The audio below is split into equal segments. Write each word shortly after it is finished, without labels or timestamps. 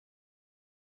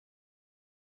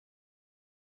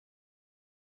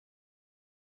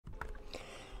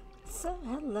So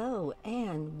hello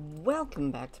and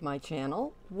welcome back to my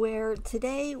channel, where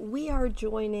today we are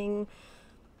joining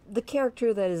the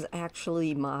character that is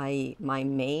actually my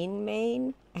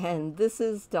main, and this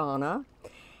is Donna.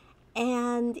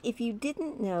 And if you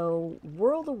didn't know,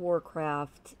 World of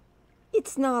Warcraft,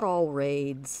 it's not all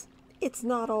raids, it's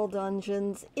not all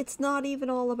dungeons, it's not even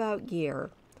all about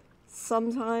gear.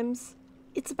 Sometimes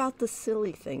it's about the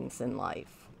silly things in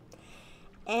life.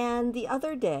 And the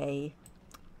other day,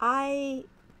 I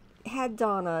had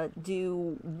Donna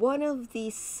do one of the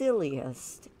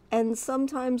silliest and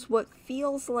sometimes what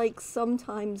feels like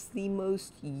sometimes the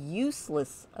most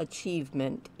useless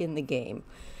achievement in the game.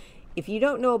 If you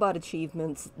don't know about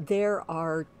achievements, there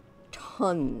are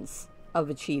tons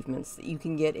of achievements that you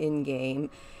can get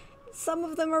in-game. Some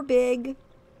of them are big,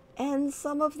 and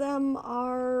some of them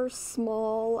are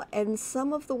small, and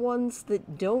some of the ones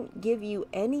that don't give you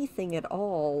anything at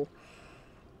all,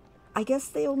 I guess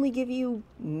they only give you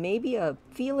maybe a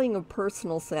feeling of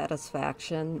personal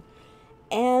satisfaction.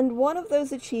 And one of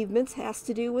those achievements has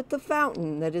to do with the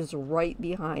fountain that is right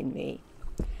behind me.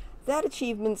 That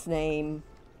achievement's name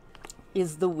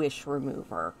is the Wish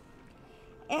Remover.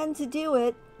 And to do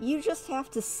it, you just have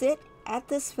to sit at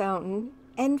this fountain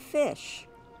and fish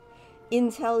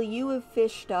until you have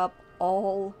fished up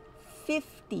all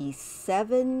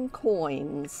 57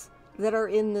 coins that are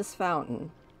in this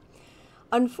fountain.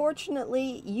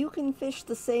 Unfortunately, you can fish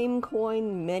the same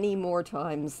coin many more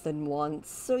times than once,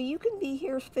 so you can be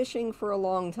here fishing for a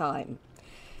long time.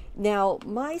 Now,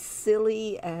 my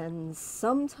silly and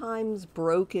sometimes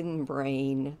broken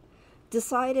brain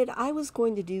decided I was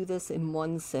going to do this in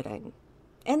one sitting.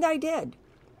 And I did.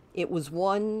 It was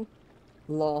one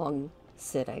long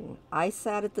sitting. I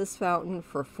sat at this fountain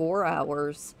for 4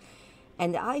 hours,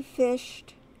 and I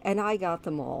fished, and I got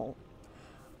them all.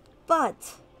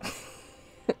 But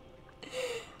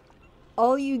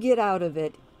all you get out of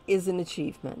it is an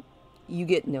achievement. You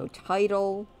get no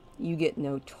title, you get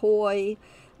no toy.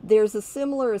 There's a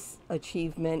similar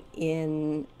achievement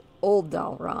in Old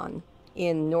Dalaran,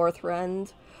 in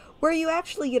Northrend, where you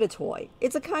actually get a toy.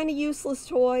 It's a kind of useless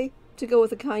toy to go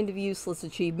with a kind of useless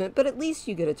achievement, but at least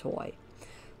you get a toy.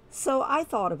 So I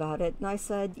thought about it and I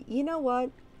said, you know what?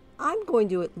 I'm going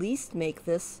to at least make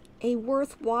this a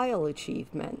worthwhile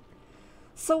achievement.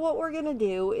 So what we're going to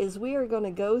do is we are going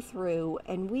to go through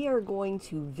and we are going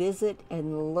to visit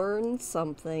and learn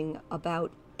something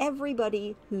about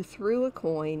everybody who threw a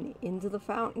coin into the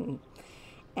fountain.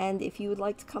 And if you would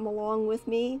like to come along with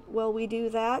me while we do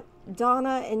that,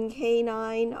 Donna and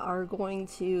K9 are going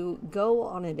to go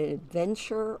on an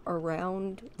adventure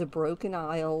around the Broken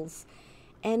Isles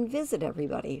and visit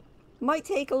everybody. Might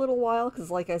take a little while because,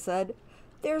 like I said,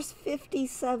 there's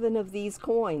 57 of these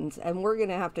coins, and we're going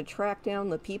to have to track down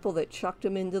the people that chucked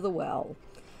them into the well.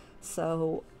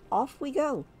 So, off we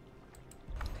go.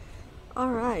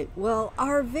 Alright, well,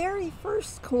 our very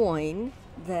first coin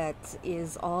that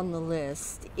is on the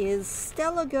list is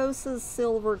Stellagosa's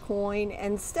silver coin,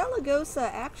 and Stellagosa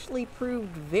actually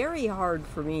proved very hard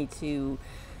for me to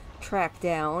track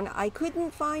down. I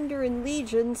couldn't find her in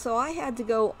Legion, so I had to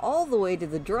go all the way to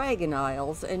the Dragon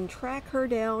Isles and track her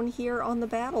down here on the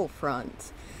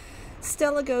battlefront.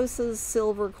 Stellagosa's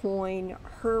silver coin,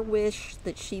 her wish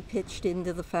that she pitched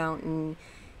into the fountain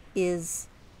is,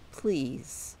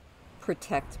 please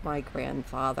protect my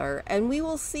grandfather. And we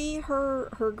will see her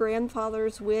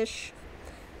grandfather's wish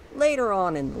later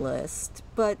on in the list.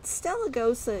 But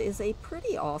Stellagosa is a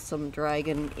pretty awesome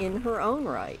dragon in her own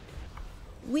right.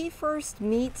 We first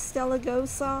meet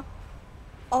Stellagosa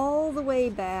all the way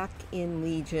back in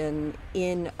Legion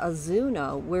in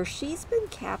Azuna, where she's been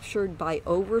captured by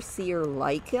Overseer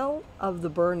Lykiel of the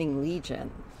Burning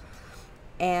Legion.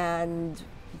 And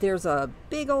there's a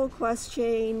big old quest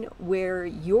chain where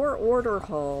your order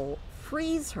hull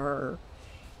frees her,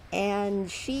 and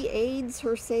she aids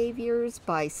her saviors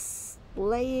by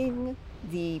slaying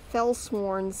the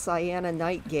Fellsworn Sienna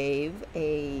Nightgave,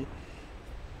 a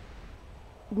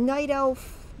night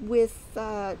elf with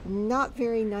not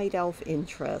very night elf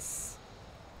interests.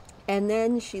 And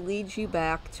then she leads you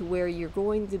back to where you're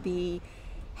going to be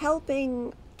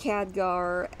helping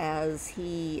Khadgar as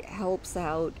he helps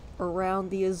out around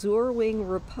the Azurewing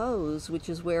Repose, which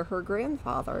is where her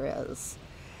grandfather is.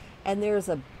 And there's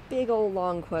a big old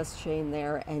long quest chain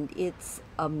there, and it's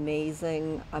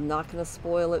amazing. I'm not going to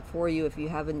spoil it for you if you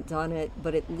haven't done it,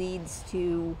 but it leads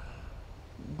to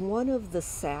one of the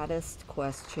saddest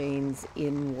quest chains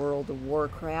in World of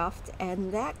Warcraft,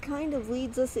 and that kind of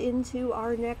leads us into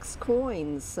our next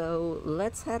coin, so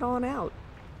let's head on out.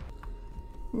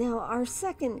 Now, our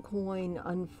second coin,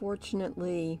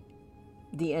 unfortunately,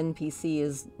 the NPC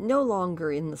is no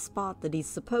longer in the spot that he's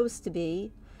supposed to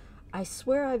be. I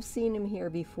swear I've seen him here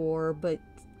before, but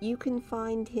you can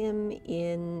find him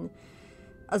in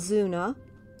Azuna,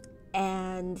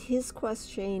 and his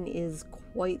quest chain is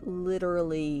quite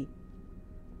literally,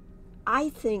 I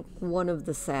think, one of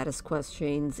the saddest quest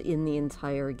chains in the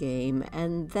entire game,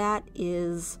 and that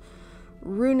is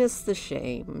Runus the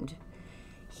Shamed.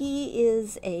 He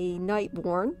is a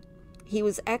Nightborn. He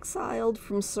was exiled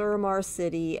from Suramar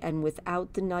City, and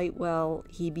without the Nightwell,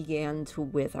 he began to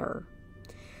wither.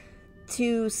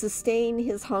 To sustain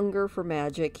his hunger for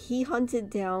magic, he hunted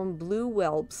down blue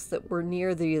whelps that were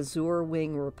near the Azure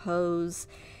Wing repose,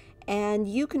 and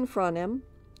you confront him,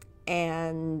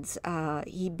 and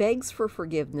he begs for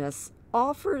forgiveness,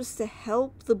 offers to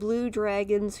help the blue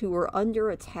dragons who are under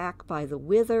attack by the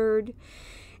withered,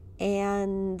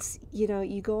 and, you know,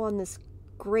 you go on this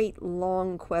great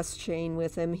long quest chain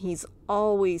with him. He's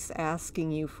always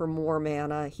asking you for more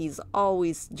mana. He's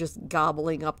always just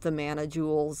gobbling up the mana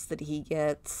jewels that he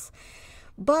gets.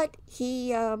 But he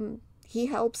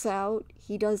helps out.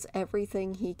 He does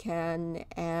everything he can,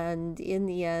 and in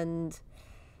the end,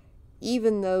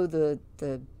 even though the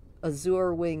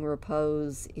Azure Wing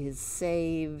repose is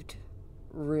saved,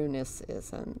 Runus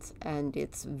isn't, and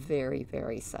it's very,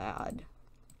 very sad.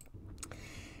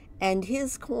 And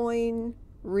his coin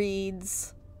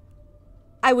reads,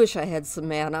 "I wish I had some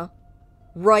mana.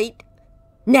 Right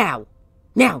now.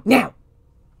 Now, now."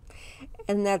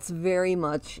 And that's very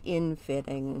much in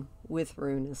fitting with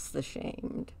Runus the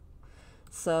Shamed.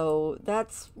 So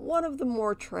that's one of the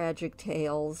more tragic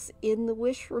tales in the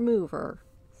Wish Remover.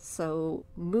 So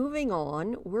moving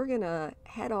on, we're gonna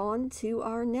head on to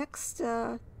our next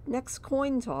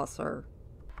coin tosser.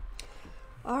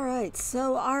 Alright,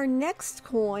 so our next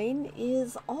coin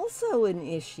is also an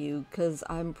issue, because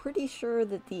I'm pretty sure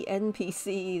that the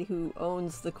NPC who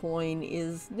owns the coin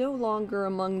is no longer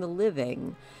among the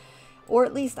living. Or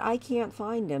at least I can't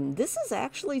find him. This is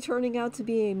actually turning out to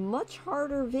be a much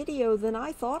harder video than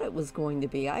I thought it was going to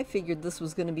be. I figured this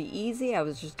was going to be easy. I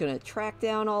was just going to track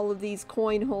down all of these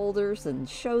coin holders and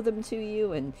show them to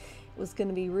you, and it was going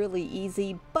to be really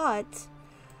easy, but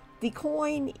the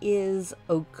coin is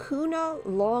Okuna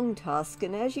Longtusk,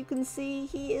 and as you can see,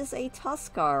 he is a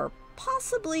Tuskar,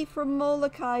 possibly from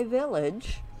Molokai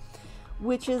Village,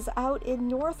 which is out in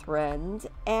Northrend,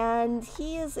 and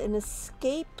he is an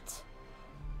escaped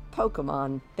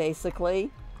Pokemon, basically,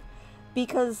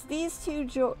 because these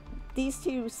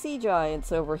two sea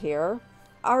giants over here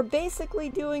are basically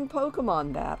doing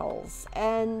Pokemon battles,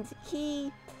 and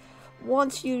he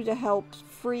wants you to help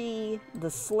free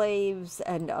the slaves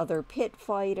and other pit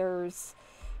fighters.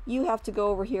 You have to go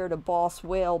over here to Boss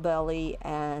Whalebelly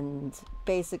and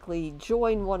basically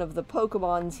join one of the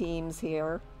Pokemon teams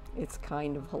here. It's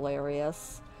kind of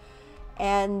hilarious.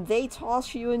 And they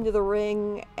toss you into the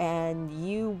ring and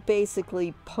you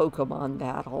basically Pokemon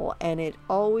battle, and it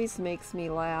always makes me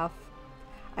laugh.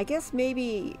 I guess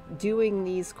maybe doing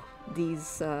these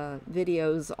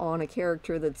videos on a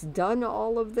character that's done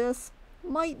all of this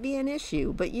might be an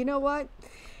issue, but you know what?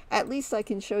 At least I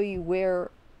can show you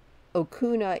where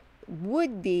Okuna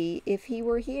would be if he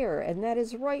were here, and that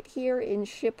is right here in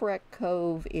Shipwreck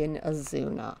Cove in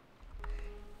Azuna.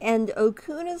 And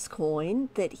Okuna's coin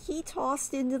that he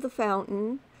tossed into the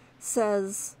fountain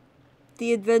says,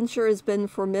 "The adventure has been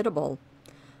formidable,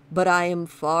 but I am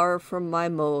far from my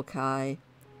Molokai.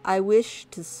 I wish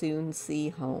to soon see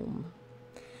home."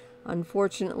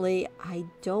 Unfortunately, I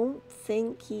don't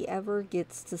think he ever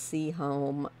gets to see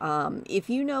home. If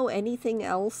you know anything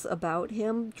else about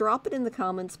him, drop it in the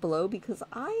comments below, because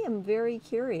I am very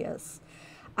curious.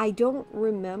 I don't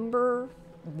remember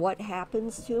what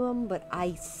happens to him, but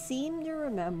I seem to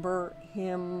remember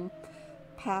him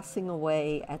passing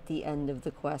away at the end of the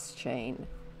quest chain.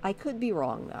 I could be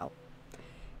wrong, though.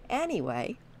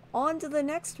 Anyway, on to the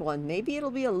next one. Maybe it'll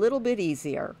be a little bit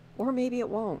easier, or maybe it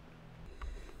won't.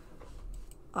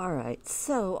 Alright,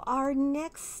 so our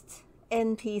next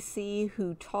NPC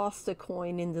who tossed a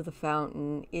coin into the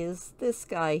fountain is this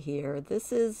guy here.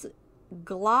 This is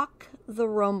Glock the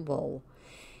Rumble.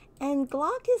 And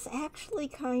Glock is actually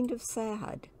kind of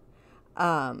sad.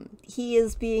 He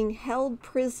is being held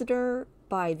prisoner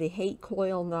by the Hate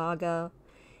Coil Naga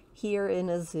here in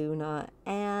Azuna,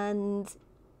 and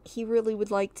he really would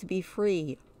like to be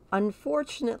free.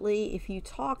 Unfortunately, if you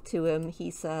talk to him, he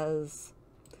says,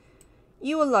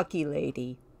 "You a lucky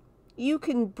lady. You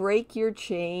can break your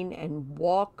chain and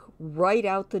walk right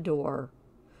out the door."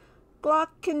 Glock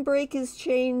can break his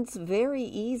chains very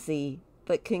easy,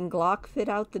 but can Glock fit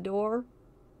out the door?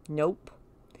 Nope.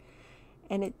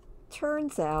 And it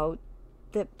turns out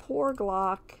that poor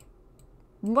Glock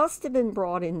must have been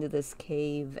brought into this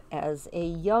cave as a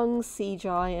young sea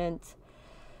giant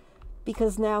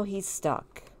because now he's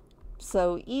stuck.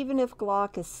 So even if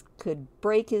Glock could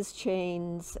break his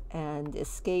chains and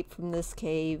escape from this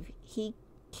cave, he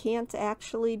can't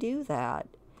actually do that.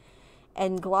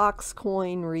 And Glock's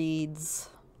coin reads,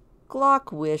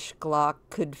 "Glock wish Glock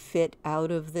could fit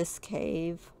out of this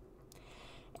cave."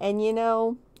 And you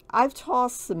know, I've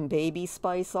tossed some baby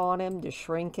spice on him to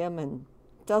shrink him, and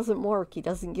it doesn't work. He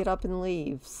doesn't get up and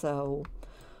leave. So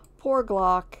poor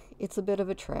Glock, it's a bit of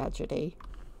a tragedy.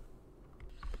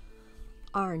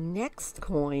 Our next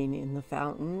coin in the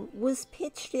fountain was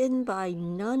pitched in by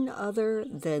none other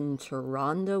than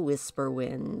Tyrande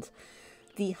Whisperwind,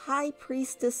 the High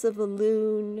Priestess of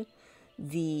Elune,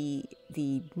 the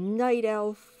Night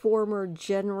Elf, former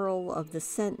General of the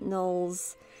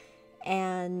Sentinels,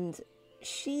 and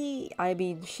she's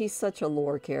such a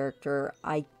lore character.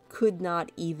 I could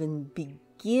not even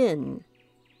begin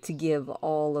to give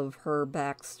all of her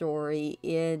backstory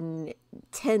in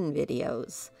 10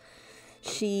 videos.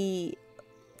 She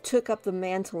took up the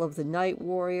mantle of the Night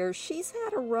Warrior. She's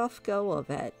had a rough go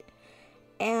of it.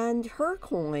 And her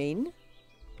coin,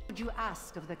 Would you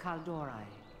ask of the Kaldori?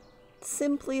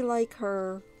 simply like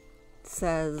her,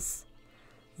 says,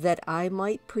 "That I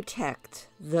might protect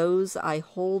those I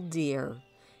hold dear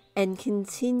and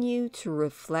continue to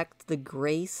reflect the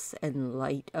grace and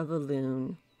light of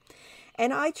Elune."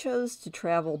 And I chose to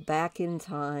travel back in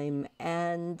time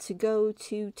and to go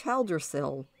to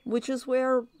Taldrassil, which is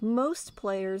where most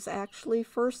players actually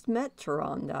first met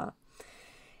Tyrande.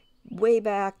 Way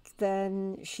back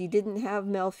then, she didn't have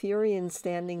Malfurion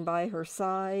standing by her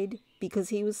side because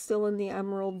he was still in the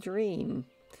Emerald Dream.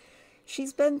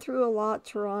 She's been through a lot,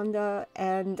 Tyrande,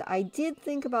 and I did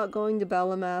think about going to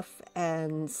Belemeth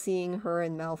and seeing her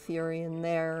and Malfurion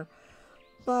there,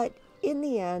 but in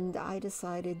the end, I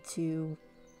decided to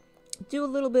do a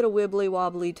little bit of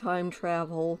wibbly-wobbly time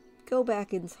travel, go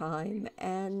back in time,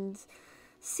 and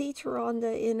see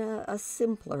Tyrande in a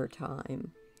simpler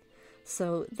time.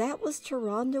 So that was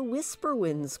Tyrande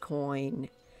Whisperwind's coin,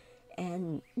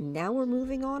 and now we're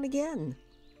moving on again.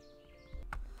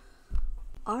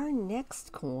 Our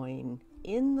next coin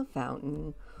in the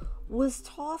fountain was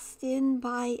tossed in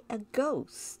by a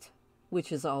ghost,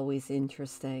 which is always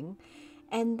interesting.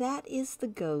 And that is the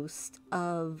ghost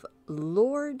of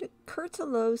Lord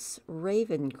Kurtalos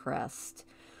Ravencrest,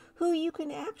 who you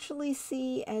can actually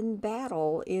see and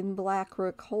battle in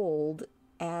Blackrock Hold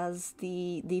as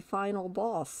the final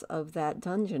boss of that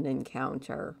dungeon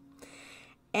encounter.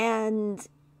 And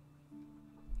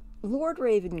Lord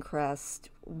Ravencrest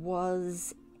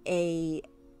was a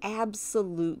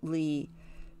absolutely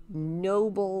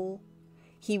noble.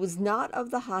 He was not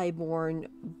of the Highborn,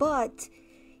 but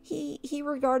he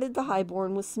regarded the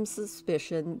Highborn with some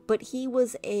suspicion, but he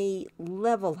was a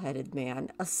level-headed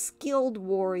man, a skilled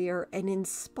warrior, an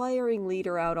inspiring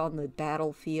leader out on the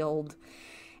battlefield,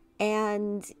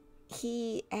 and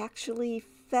he actually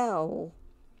fell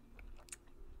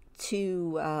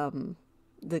to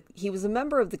he was a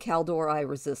member of the Kaldori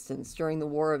resistance during the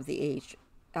War of the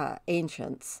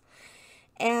Ancients,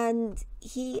 and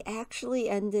he actually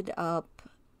ended up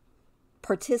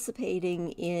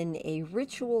participating in a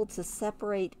ritual to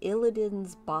separate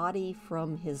Illidan's body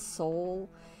from his soul,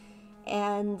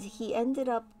 and he ended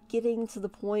up getting to the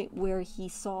point where he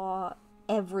saw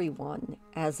everyone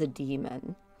as a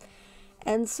demon.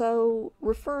 And so,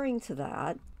 referring to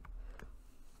that,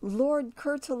 Lord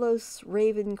Kurtalos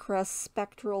Ravencrest's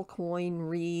spectral coin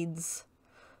reads,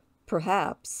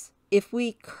 "Perhaps, if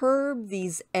we curb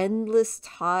these endless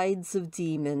tides of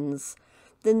demons,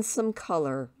 then some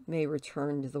color may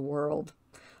return to the world,"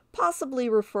 possibly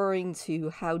referring to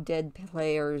how dead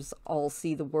players all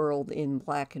see the world in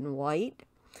black and white.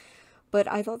 But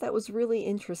I thought that was really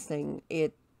interesting.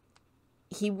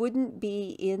 He wouldn't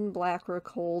be in Blackrock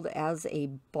Hold as a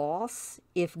boss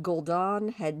if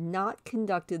Gul'dan had not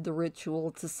conducted the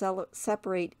ritual to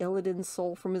separate Illidan's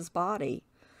soul from his body.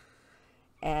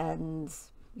 And,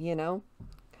 you know,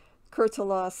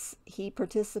 Kurtalos, he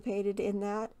participated in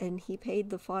that, and he paid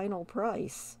the final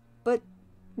price. But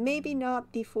maybe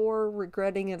not before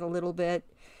regretting it a little bit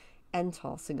and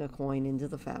tossing a coin into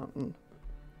the fountain.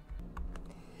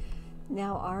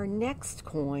 Now, our next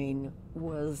coin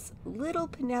was little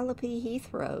Penelope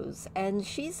Heathrow's, and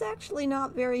she's actually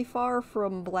not very far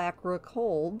from Blackrock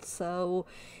Hold, so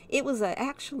it was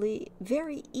actually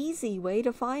very easy way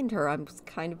to find her. I'm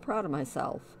kind of proud of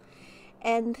myself.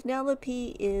 And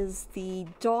Penelope is the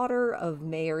daughter of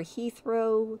Mayor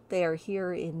Heathrow. They are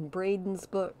here in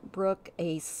Bradensbrook,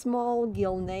 a small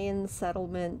Gilnean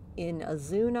settlement in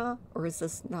Azuna. Or is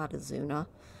this not Azuna?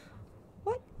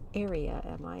 What area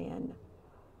am I in?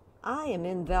 I am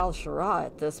in Val'Sharah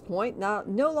at this point,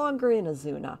 no longer in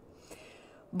Azuna.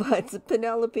 But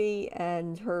Penelope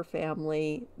and her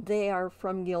family, they are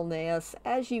from Gilneas,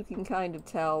 as you can kind of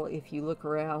tell if you look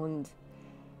around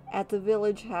at the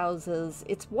village houses.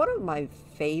 It's one of my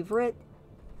favorite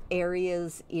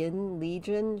areas in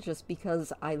Legion, just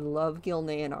because I love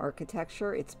Gilnean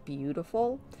architecture. It's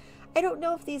beautiful. I don't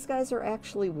know if these guys are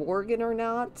actually Worgen or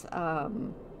not.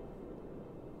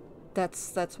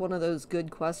 That's one of those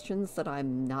good questions that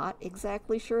I'm not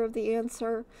exactly sure of the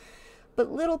answer. But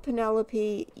little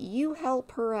Penelope, you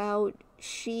help her out.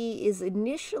 She is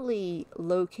initially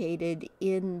located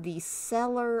in the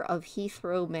cellar of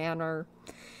Heathrow Manor,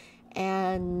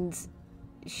 and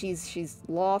she's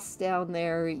lost down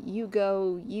there. You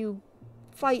go, you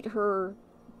fight her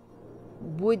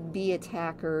would-be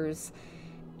attackers,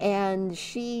 and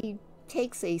she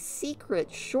takes a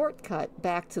secret shortcut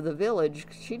back to the village.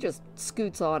 She just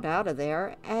scoots on out of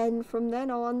there, and from then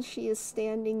on she is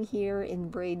standing here in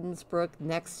Bradensbrook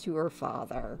next to her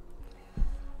father.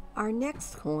 Our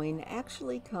next coin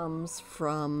actually comes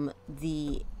from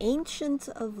the Ancient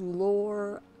of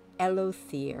Lore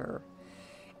Elothyr.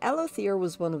 Elothyr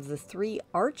was one of the 3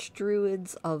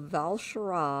 archdruids of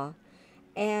Val'Sharah,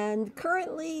 and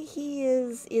currently he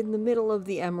is in the middle of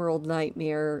the Emerald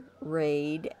Nightmare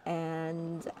raid,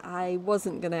 and I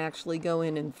wasn't going to actually go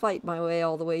in and fight my way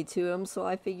all the way to him, so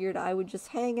I figured I would just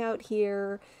hang out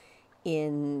here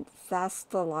in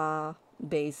Thastala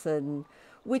Basin,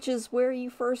 which is where you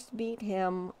first meet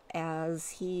him,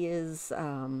 as he is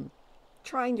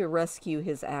trying to rescue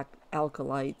his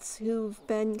alkalites who've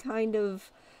been kind of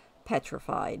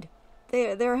petrified.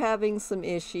 They're having some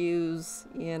issues,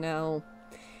 you know,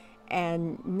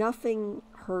 and nothing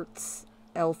hurts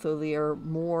Eltholir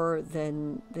more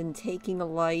than taking a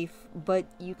life, but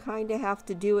you kind of have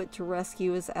to do it to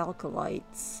rescue his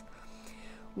alkalites.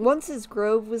 Once his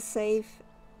grove was safe,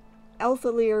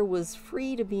 Eltholir was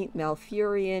free to meet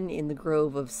Malfurion in the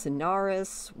Grove of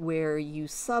Sonaris, where you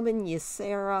summon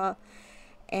Ysera,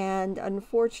 and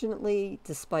unfortunately,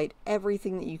 despite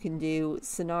everything that you can do,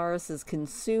 Sonaris is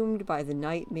consumed by the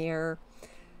nightmare.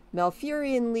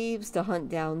 Malfurion leaves to hunt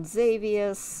down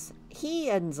Xavius. He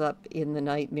ends up in the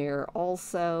nightmare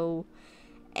also,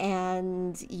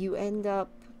 and you end up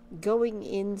going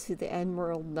into the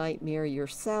Emerald Nightmare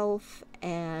yourself,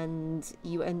 and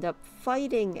you end up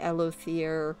fighting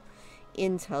Elothyr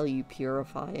until you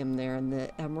purify him there in the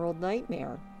Emerald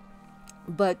Nightmare.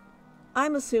 But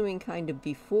I'm assuming kind of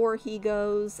before he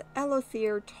goes,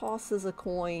 Elothyr tosses a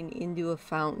coin into a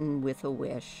fountain with a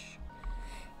wish.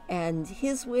 And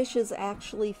his wish is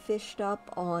actually fished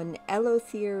up on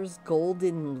Elothyr's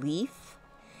golden leaf.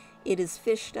 It is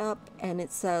fished up and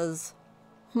it says,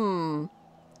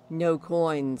 no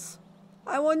coins.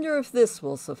 I wonder if this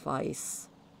will suffice.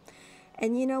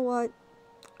 And you know what?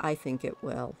 I think it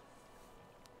will.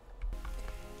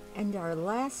 And our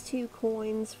last 2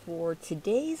 coins for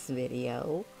today's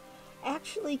video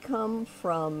actually come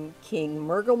from King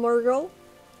Murgle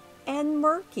and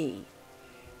Murky.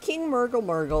 King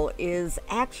Murgle is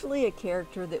actually a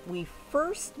character that we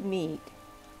first meet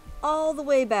all the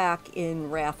way back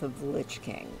in Wrath of the Lich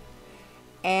King.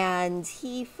 And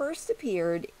he first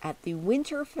appeared at the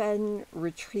Winterfen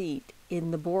retreat in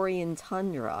the Borean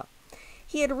Tundra.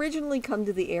 He had originally come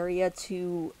to the area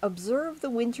to observe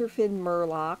the Winterfen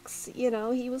Murlocs. You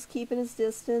know, he was keeping his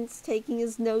distance, taking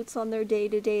his notes on their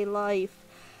day-to-day life.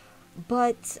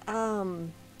 But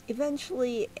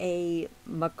eventually a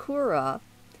Makura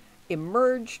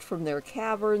emerged from their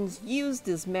caverns, used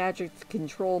his magic to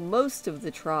control most of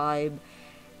the tribe,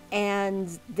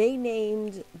 and they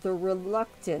named the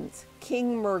reluctant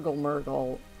King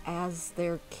Murgle as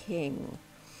their king.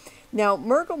 Now,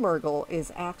 Murgle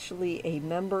is actually a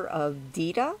member of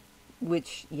Dita,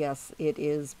 which, yes, it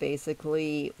is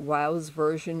basically WoW's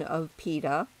version of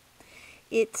PETA.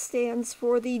 It stands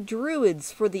for the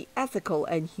Druids for the Ethical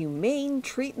and Humane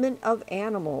Treatment of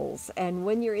Animals. And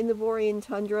when you're in the Borean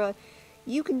Tundra,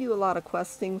 you can do a lot of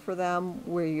questing for them,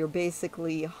 where you're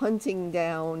basically hunting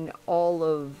down all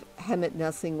of Hemet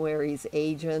Nessingwary's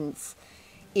agents.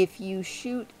 If you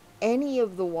shoot any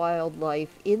of the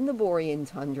wildlife in the Borean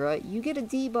Tundra, you get a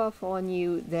debuff on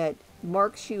you that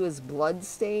marks you as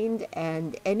bloodstained,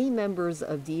 and any members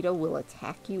of Dita will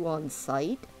attack you on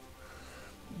sight.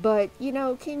 But, you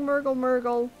know, King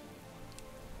Murgle,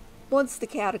 once the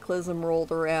Cataclysm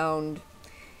rolled around,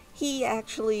 He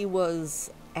actually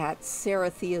was at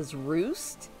Sarathia's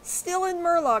roost, still in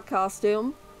Murloc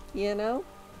costume, you know,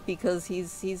 because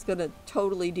he's gonna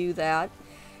totally do that.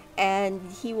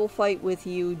 And he will fight with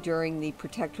you during the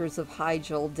Protectors of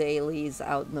Hyjal dailies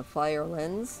out in the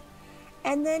Firelands.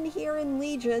 And then here in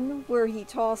Legion, where he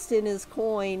tossed in his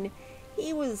coin,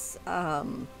 he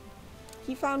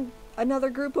found another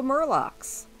group of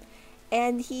Murlocs.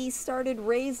 And he started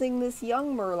raising this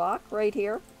young Murloc right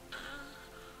here,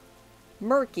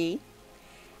 Murky.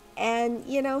 And,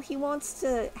 you know, he wants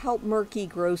to help Murky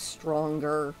grow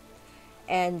stronger.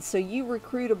 And so you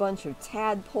recruit a bunch of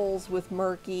tadpoles with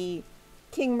Murky.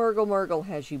 King Murgle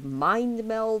has you mind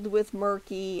meld with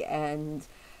Murky and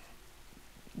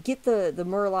get the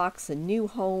Murlocs a new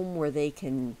home where they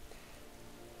can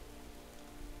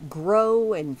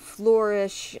grow and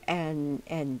flourish and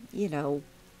you know,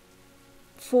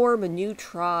 form a new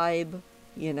tribe.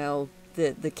 You know,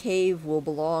 the cave will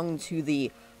belong to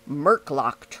the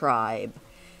Murkloc tribe.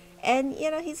 And, you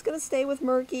know, he's going to stay with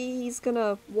Murky. He's going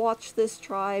to watch this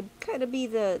tribe, kind of be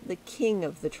the king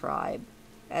of the tribe.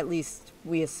 At least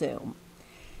we assume.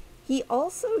 He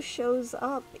also shows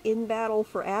up in battle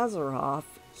for Azeroth.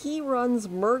 He runs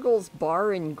Murgle's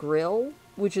Bar and Grill,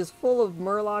 which is full of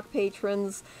Murloc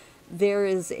patrons. There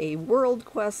is a world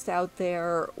quest out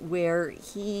there where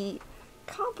he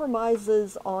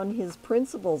compromises on his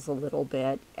principles a little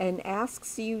bit and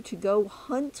asks you to go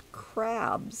hunt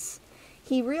crabs.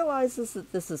 He realizes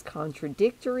that this is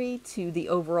contradictory to the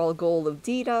overall goal of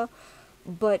Dita,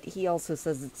 but he also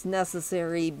says it's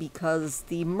necessary because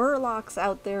the Murlocs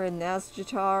out there in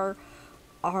Nazjatar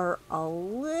are a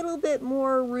little bit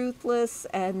more ruthless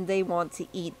and they want to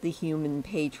eat the human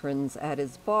patrons at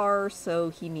his bar, so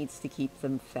he needs to keep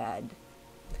them fed.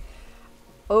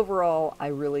 Overall, I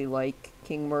really like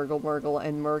King Murgle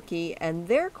and Murky and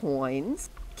their coins.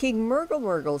 King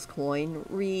Murgle's coin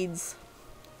reads,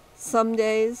 "Some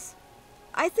days,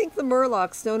 I think the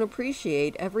Murlocs don't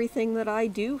appreciate everything that I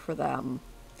do for them."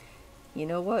 You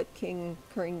know what, King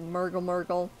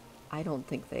Murgle? I don't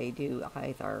think they do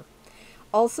either.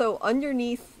 Also,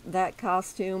 underneath that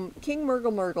costume, King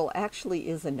Murgle actually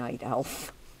is a night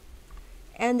elf.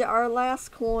 And our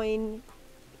last coin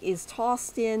is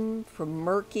tossed in from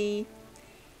Murky.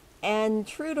 And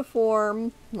true to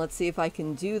form, let's see if I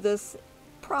can do this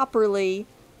properly,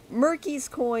 Murky's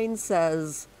coin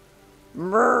says,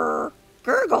 "Murr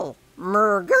gurgle,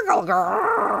 murr gurgle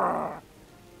grrr."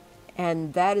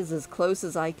 And that is as close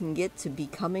as I can get to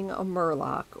becoming a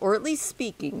Murloc, or at least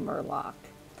speaking Murloc.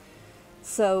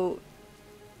 So,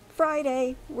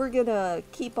 Friday, we're gonna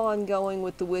keep on going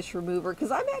with the Wish Remover,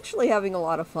 because I'm actually having a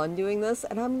lot of fun doing this,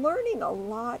 and I'm learning a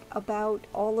lot about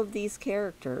all of these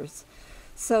characters.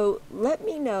 So, let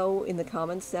me know in the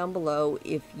comments down below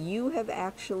if you have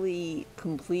actually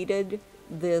completed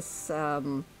this,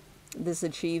 this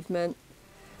achievement.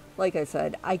 Like I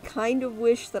said, I kind of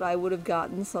wish that I would have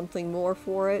gotten something more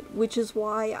for it, which is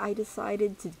why I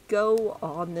decided to go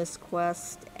on this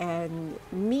quest and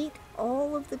meet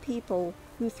all of the people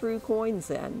who threw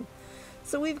coins in.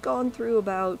 So we've gone through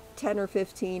about 10 or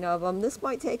 15 of them. This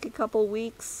might take a couple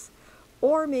weeks,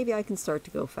 or maybe I can start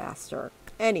to go faster.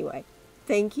 Anyway,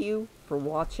 thank you for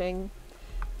watching.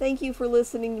 Thank you for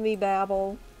listening to me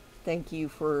babble. Thank you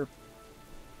for,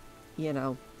 you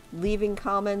know, leaving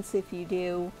comments if you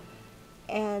do.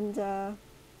 And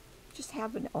just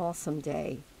have an awesome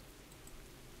day.